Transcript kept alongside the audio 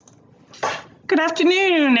Good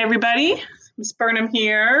afternoon, everybody. Ms. Burnham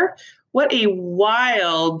here. What a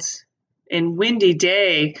wild and windy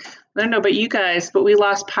day. I don't know about you guys, but we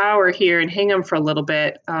lost power here in Hingham for a little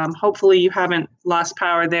bit. Hopefully you haven't lost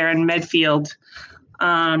power there in Medfield.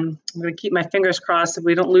 I'm going to keep my fingers crossed that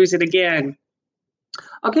we don't lose it again.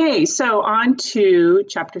 Okay, so on to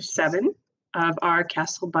chapter 7 of our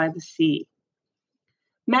Castle by the Sea.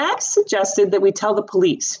 Max suggested that we tell the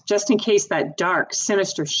police, just in case that dark,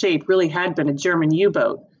 sinister shape really had been a German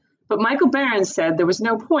U-boat. But Michael Barron said there was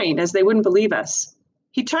no point, as they wouldn't believe us.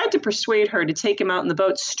 He tried to persuade her to take him out in the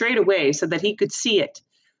boat straight away so that he could see it.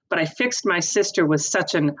 But I fixed my sister with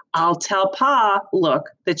such an "I'll tell Pa"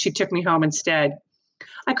 look that she took me home instead.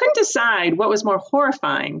 I couldn't decide what was more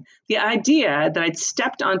horrifying, the idea that I'd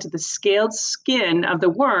stepped onto the scaled skin of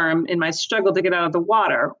the worm in my struggle to get out of the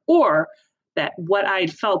water, or that what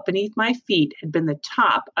I'd felt beneath my feet had been the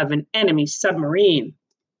top of an enemy submarine.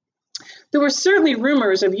 There were certainly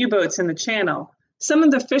rumors of U-boats in the channel. Some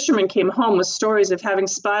of the fishermen came home with stories of having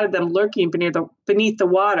spotted them lurking beneath the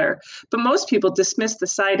water, but most people dismissed the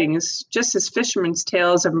sightings, just as fishermen's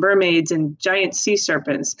tales of mermaids and giant sea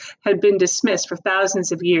serpents had been dismissed for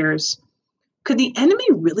thousands of years. Could the enemy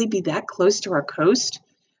really be that close to our coast?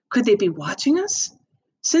 Could they be watching us?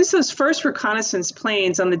 Since those first reconnaissance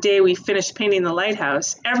planes on the day we finished painting the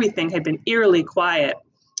lighthouse, everything had been eerily quiet.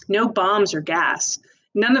 No bombs or gas.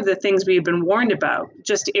 None of the things we had been warned about,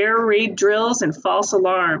 just air raid drills and false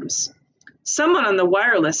alarms. Someone on the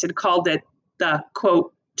wireless had called it the,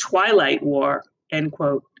 quote, Twilight War, end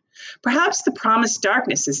quote. Perhaps the promised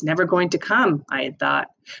darkness is never going to come, I had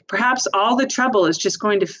thought. Perhaps all the trouble is just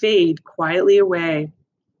going to fade quietly away.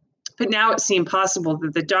 But now it seemed possible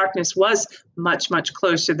that the darkness was much, much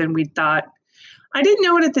closer than we'd thought. I didn't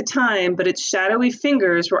know it at the time, but its shadowy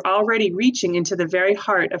fingers were already reaching into the very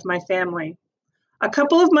heart of my family. A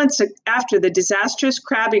couple of months after the disastrous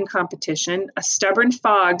crabbing competition, a stubborn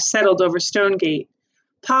fog settled over Stonegate.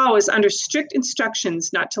 Pa was under strict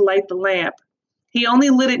instructions not to light the lamp. He only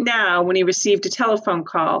lit it now when he received a telephone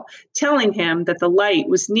call telling him that the light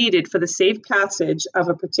was needed for the safe passage of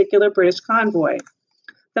a particular British convoy.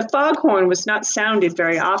 The foghorn was not sounded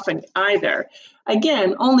very often either,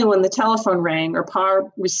 again, only when the telephone rang or Pa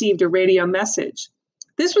received a radio message.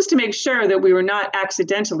 This was to make sure that we were not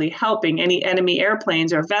accidentally helping any enemy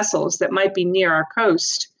airplanes or vessels that might be near our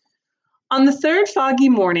coast. On the third foggy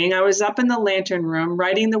morning, I was up in the lantern room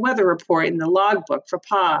writing the weather report in the logbook for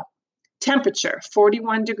Pa. Temperature,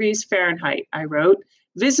 41 degrees Fahrenheit, I wrote.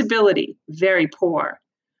 Visibility, very poor.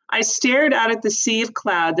 I stared out at the sea of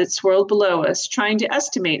cloud that swirled below us, trying to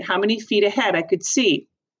estimate how many feet ahead I could see.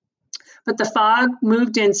 But the fog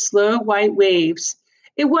moved in slow white waves.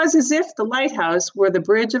 It was as if the lighthouse were the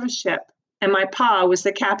bridge of a ship, and my Pa was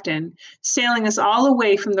the captain, sailing us all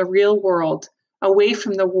away from the real world, away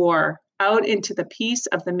from the war, out into the peace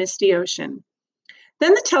of the misty ocean.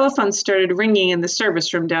 Then the telephone started ringing in the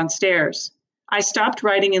service room downstairs. I stopped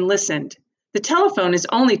writing and listened. The telephone is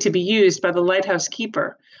only to be used by the lighthouse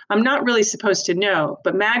keeper. I'm not really supposed to know,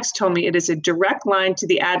 but Mags told me it is a direct line to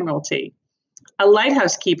the Admiralty. A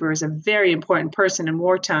lighthouse keeper is a very important person in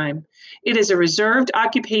wartime. It is a reserved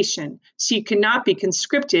occupation, so you cannot be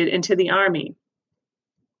conscripted into the army.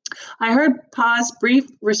 I heard Pa's brief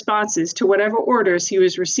responses to whatever orders he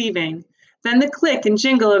was receiving, then the click and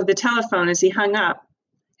jingle of the telephone as he hung up.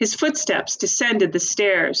 His footsteps descended the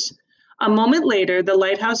stairs. A moment later, the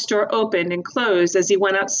lighthouse door opened and closed as he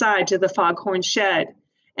went outside to the foghorn shed.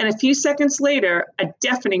 And a few seconds later, a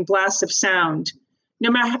deafening blast of sound. No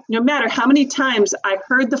matter how many times I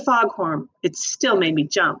heard the foghorn, it still made me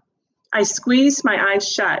jump. I squeezed my eyes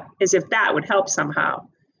shut, as if that would help somehow.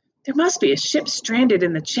 There must be a ship stranded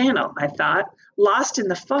in the channel, I thought, lost in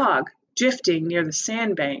the fog, drifting near the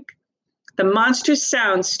sandbank. The monstrous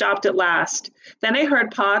sound stopped at last. Then I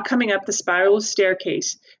heard Pa coming up the spiral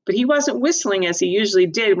staircase, but he wasn't whistling as he usually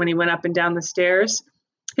did when he went up and down the stairs.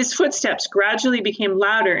 His footsteps gradually became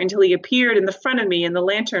louder until he appeared in the front of me in the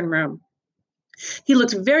lantern room. He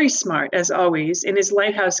looked very smart, as always, in his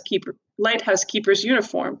lighthouse keeper's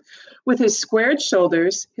uniform. With his squared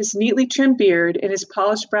shoulders, his neatly trimmed beard, and his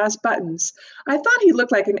polished brass buttons, I thought he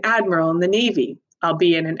looked like an admiral in the Navy,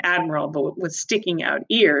 albeit an admiral but with sticking out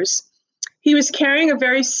ears. He was carrying a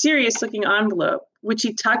very serious-looking envelope, which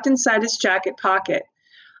he tucked inside his jacket pocket.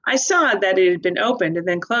 I saw that it had been opened and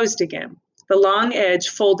then closed again, the long edge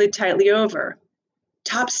folded tightly over.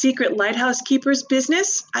 Top secret lighthouse keeper's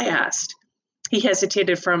business? I asked. He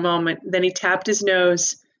hesitated for a moment, then he tapped his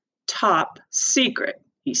nose. Top secret,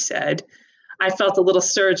 he said. I felt a little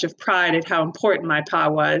surge of pride at how important my Pa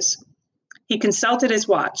was. He consulted his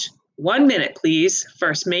watch. 1 minute, please,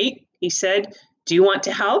 first mate, he said. Do you want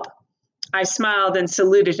to help? I smiled and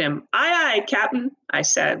saluted him. Aye, aye, Captain, I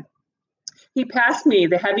said. He passed me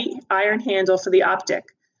the heavy iron handle for the optic.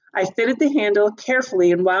 I fitted the handle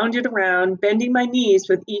carefully and wound it around, bending my knees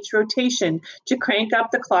with each rotation to crank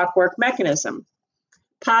up the clockwork mechanism.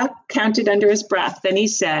 Pa counted under his breath. Then he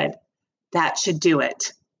said, that should do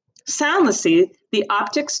it. Soundlessly, the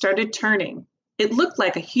optic started turning. It looked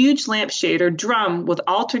like a huge lampshade or drum with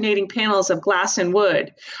alternating panels of glass and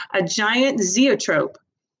wood, a giant zoetrope.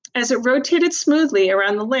 As it rotated smoothly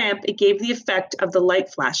around the lamp, it gave the effect of the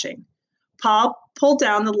light flashing. Paul pulled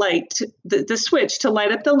down the switch to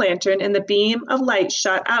light up the lantern, and the beam of light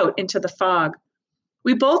shot out into the fog.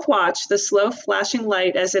 We both watched the slow flashing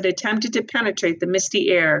light as it attempted to penetrate the misty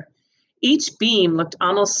air. Each beam looked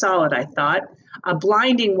almost solid, I thought, a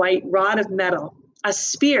blinding white rod of metal, a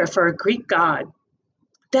spear for a Greek god.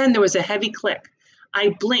 Then there was a heavy click.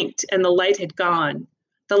 I blinked, and the light had gone.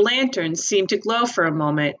 The lantern seemed to glow for a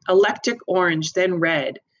moment, electric orange, then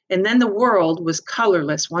red, and then the world was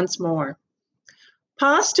colorless once more.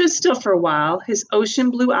 Pa stood still for a while, his ocean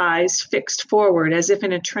blue eyes fixed forward as if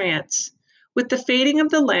in a trance. With the fading of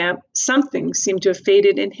the lamp, something seemed to have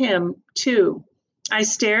faded in him, too. I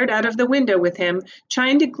stared out of the window with him,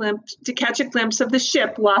 trying to catch a glimpse of the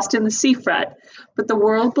ship lost in the sea fret, but the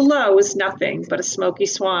world below was nothing but a smoky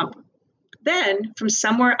swamp. Then, from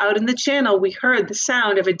somewhere out in the channel, we heard the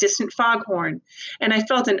sound of a distant foghorn, and I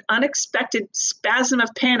felt an unexpected spasm of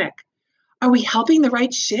panic. Are we helping the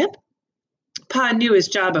right ship? Pa knew his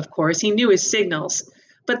job, of course. He knew his signals.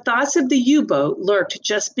 But thoughts of the U-boat lurked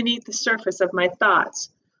just beneath the surface of my thoughts.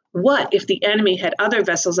 What if the enemy had other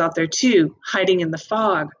vessels out there too, hiding in the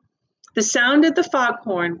fog? The sound of the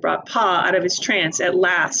foghorn brought Pa out of his trance at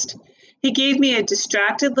last. He gave me a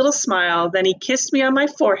distracted little smile, then he kissed me on my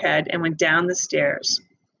forehead and went down the stairs.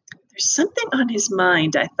 There's something on his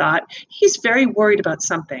mind, I thought. He's very worried about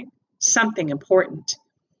something important.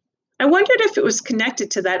 I wondered if it was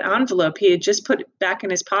connected to that envelope he had just put back in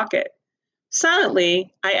his pocket.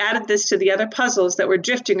 Silently, I added this to the other puzzles that were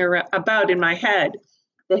drifting about in my head.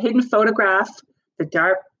 The hidden photograph, the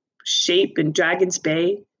dark shape in Dragon's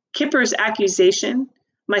Bay, Kipper's accusation,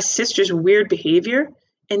 my sister's weird behavior,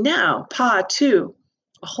 and now Pa, too.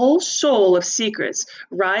 A whole shoal of secrets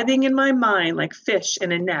writhing in my mind like fish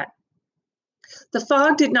in a net. The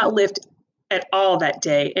fog did not lift at all that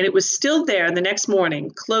day, and it was still there the next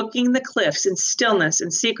morning, cloaking the cliffs in stillness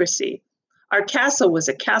and secrecy. Our castle was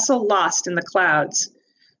a castle lost in the clouds.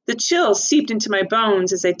 The chills seeped into my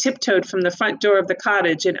bones as I tiptoed from the front door of the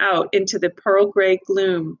cottage and out into the pearl gray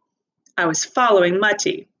gloom. I was following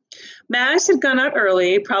Mutti. Mags had gone out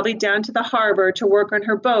early, probably down to the harbor to work on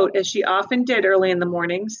her boat, as she often did early in the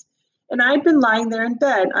mornings, and I had been lying there in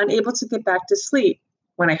bed, unable to get back to sleep.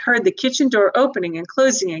 When I heard the kitchen door opening and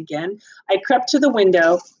closing again, I crept to the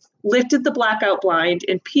window, lifted the blackout blind,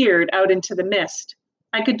 and peered out into the mist.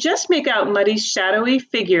 I could just make out Mutti's shadowy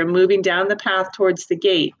figure moving down the path towards the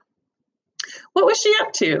gate. What was she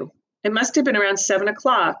up to? It must have been around 7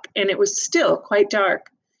 o'clock, and it was still quite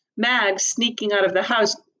dark. Mags sneaking out of the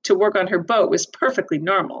house to work on her boat was perfectly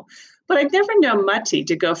normal, but I'd never known Mutti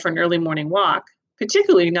to go for an early morning walk,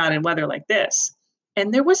 particularly not in weather like this.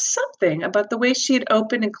 And there was something about the way she had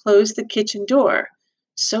opened and closed the kitchen door,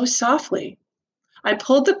 so softly. I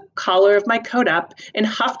pulled the collar of my coat up and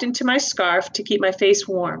huffed into my scarf to keep my face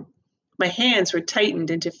warm. My hands were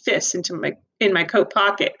tightened into fists in my coat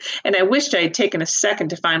pocket, and I wished I had taken a second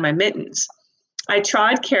to find my mittens. I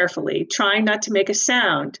trod carefully, trying not to make a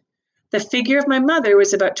sound. The figure of my mother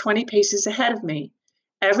was about 20 paces ahead of me.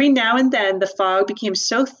 Every now and then the fog became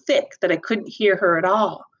so thick that I couldn't hear her at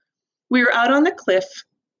all. We were out on the cliff.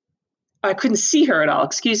 I couldn't see her at all,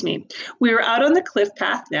 excuse me. We were out on the cliff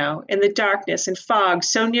path now, in the darkness and fog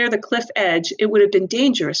so near the cliff edge it would have been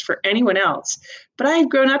dangerous for anyone else. But I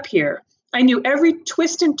had grown up here. I knew every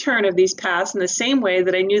twist and turn of these paths in the same way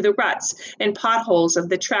that I knew the ruts and potholes of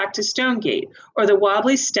the track to Stonegate, or the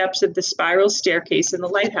wobbly steps of the spiral staircase in the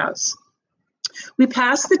lighthouse. We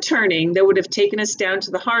passed the turning that would have taken us down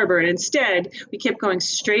to the harbor, and instead we kept going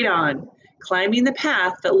straight on, climbing the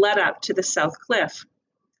path that led up to the south cliff.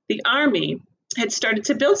 The army had started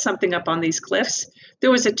to build something up on these cliffs.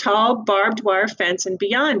 There was a tall barbed wire fence, and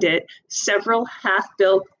beyond it, several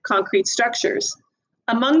half-built concrete structures.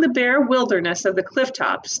 Among the bare wilderness of the cliff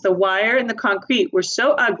tops, the wire and the concrete were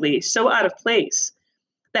so ugly, so out of place.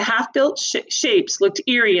 The half-built shapes looked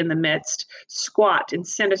eerie in the midst, squat and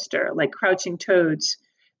sinister, like crouching toads.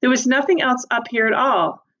 There was nothing else up here at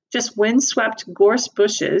all, just wind-swept gorse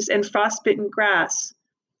bushes and frostbitten grass.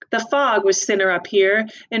 The fog was thinner up here,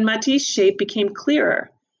 and Mutti's shape became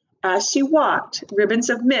clearer. As she walked, ribbons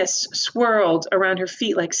of mist swirled around her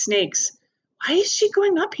feet like snakes. Why is she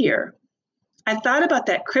going up here? I thought about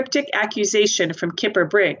that cryptic accusation from Kipper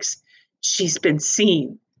Briggs. She's been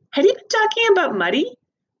seen. Had he been talking about Mutti?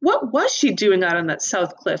 What was she doing out on that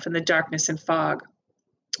south cliff in the darkness and fog?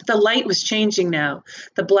 The light was changing now,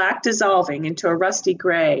 the black dissolving into a rusty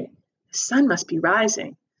gray. The sun must be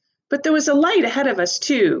rising. But there was a light ahead of us,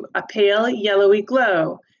 too, a pale, yellowy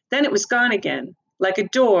glow. Then it was gone again, like a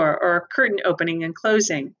door or a curtain opening and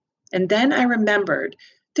closing. And then I remembered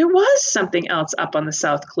there was something else up on the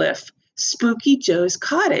south cliff. Spooky Joe's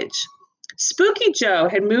cottage. Spooky Joe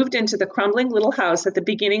had moved into the crumbling little house at the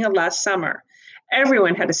beginning of last summer.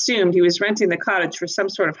 Everyone had assumed he was renting the cottage for some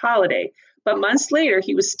sort of holiday, but months later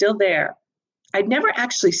he was still there. I'd never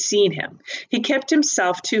actually seen him. He kept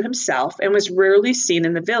himself to himself and was rarely seen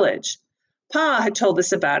in the village. Pa had told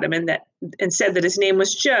us about him and said that his name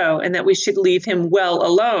was Joe and that we should leave him well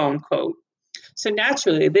alone, quote. So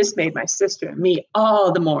naturally, this made my sister and me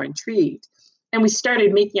all the more intrigued. And we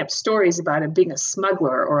started making up stories about him being a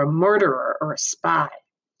smuggler or a murderer or a spy.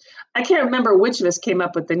 I can't remember which of us came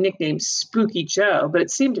up with the nickname Spooky Joe, but it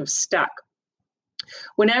seemed to have stuck.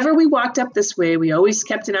 Whenever we walked up this way, we always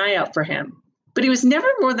kept an eye out for him. But he was never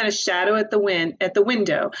more than a shadow at the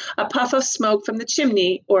window, a puff of smoke from the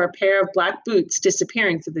chimney, or a pair of black boots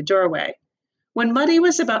disappearing through the doorway. When Mutti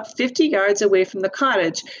was about 50 yards away from the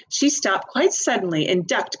cottage, she stopped quite suddenly and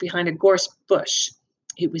ducked behind a gorse bush.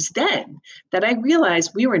 It was then that I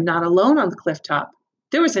realized we were not alone on the cliff top.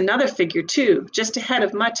 There was another figure, too, just ahead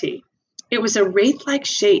of Mutti. It was a wraith-like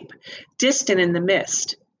shape, distant in the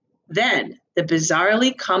mist. Then the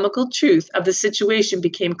bizarrely comical truth of the situation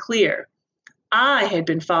became clear. I had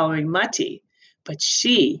been following Mutti, but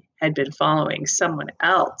she had been following someone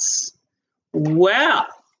else. Well,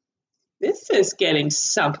 this is getting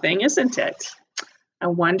something, isn't it? I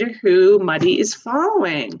wonder who Mutti is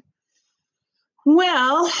following.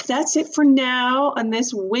 Well, that's it for now on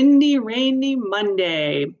this windy, rainy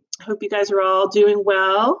Monday. I hope you guys are all doing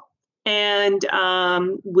well, and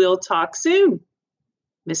we'll talk soon.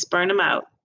 Miss Burnham out.